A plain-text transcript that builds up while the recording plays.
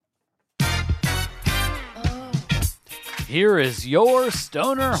Here is your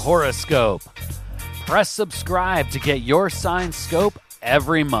Stoner Horoscope. Press subscribe to get your signed scope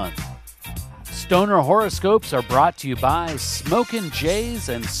every month. Stoner Horoscopes are brought to you by Smokin' Jays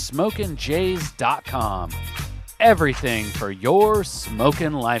and SmokinJays.com. Everything for your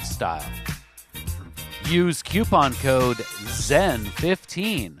smokin' lifestyle. Use coupon code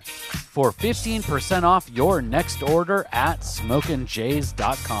ZEN15 for 15% off your next order at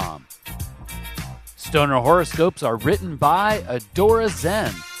SmokinJays.com. Stoner Horoscopes are written by Adora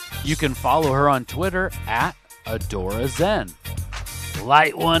Zen. You can follow her on Twitter at Adora Zen.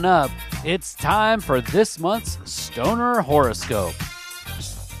 Light one up. It's time for this month's Stoner Horoscope.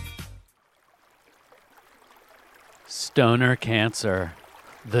 Stoner Cancer.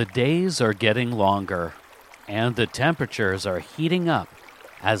 The days are getting longer, and the temperatures are heating up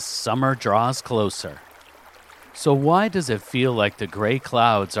as summer draws closer. So why does it feel like the gray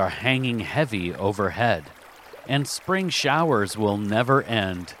clouds are hanging heavy overhead, and spring showers will never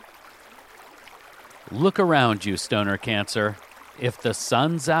end? Look around you, Stoner Cancer. If the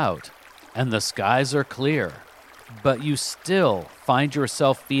sun's out and the skies are clear, but you still find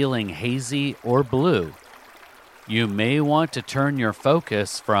yourself feeling hazy or blue, you may want to turn your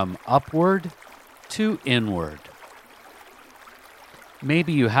focus from upward to inward.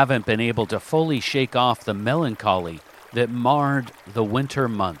 Maybe you haven't been able to fully shake off the melancholy that marred the winter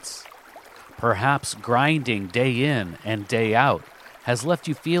months. Perhaps grinding day in and day out has left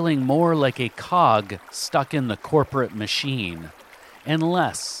you feeling more like a cog stuck in the corporate machine, and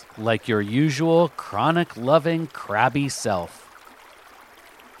less like your usual chronic-loving, crabby self.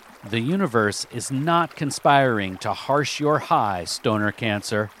 The universe is not conspiring to harsh your high, Stoner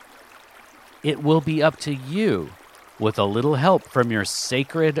Cancer. It will be up to you, with a little help from your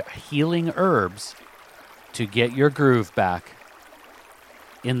sacred healing herbs, to get your groove back.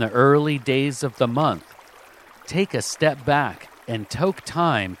 In the early days of the month, take a step back and take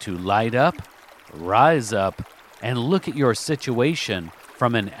time to light up, rise up, and look at your situation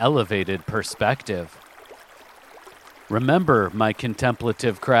from an elevated perspective. Remember, my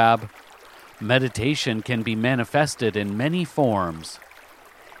contemplative crab, meditation can be manifested in many forms.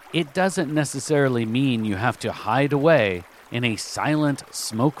 It doesn't necessarily mean you have to hide away in a silent,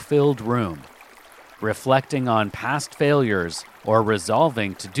 smoke-filled room, reflecting on past failures or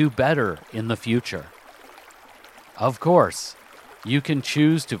resolving to do better in the future. Of course, you can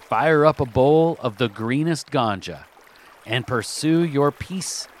choose to fire up a bowl of the greenest ganja and pursue your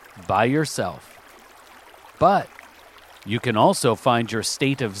peace by yourself. But you can also find your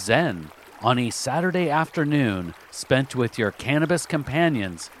state of zen on a Saturday afternoon spent with your cannabis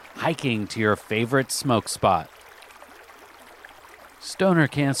companions hiking to your favorite smoke spot. Stoner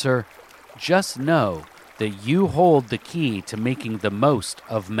Cancer, just know that you hold the key to making the most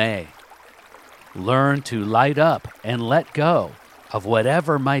of May. Learn to light up and let go of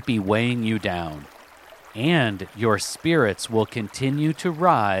whatever might be weighing you down, and your spirits will continue to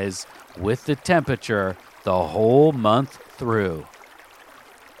rise with the temperature the whole month through.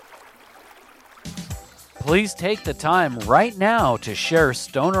 Please take the time right now to share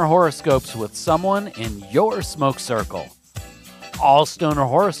Stoner Horoscopes with someone in your smoke circle. All Stoner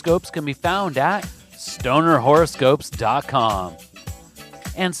Horoscopes can be found at StonerHoroscopes.com.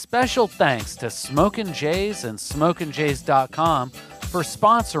 And special thanks to Smokin' Jays and SmokinJays.com for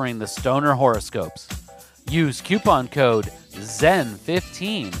sponsoring the Stoner Horoscopes. Use coupon code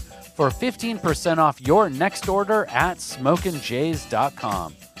ZEN15 for 15% off your next order at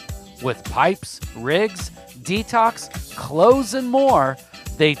SmokinJays.com. With pipes, rigs, detox, clothes, and more,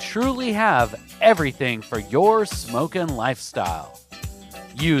 they truly have everything for your smokin' lifestyle.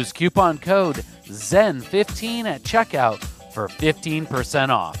 Use coupon code ZEN15 at checkout for 15%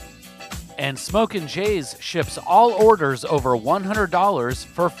 off. And Smokin' Jays ships all orders over $100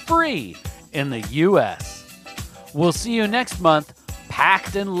 for free in the U.S. We'll see you next month,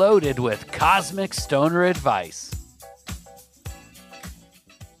 packed and loaded with cosmic stoner advice.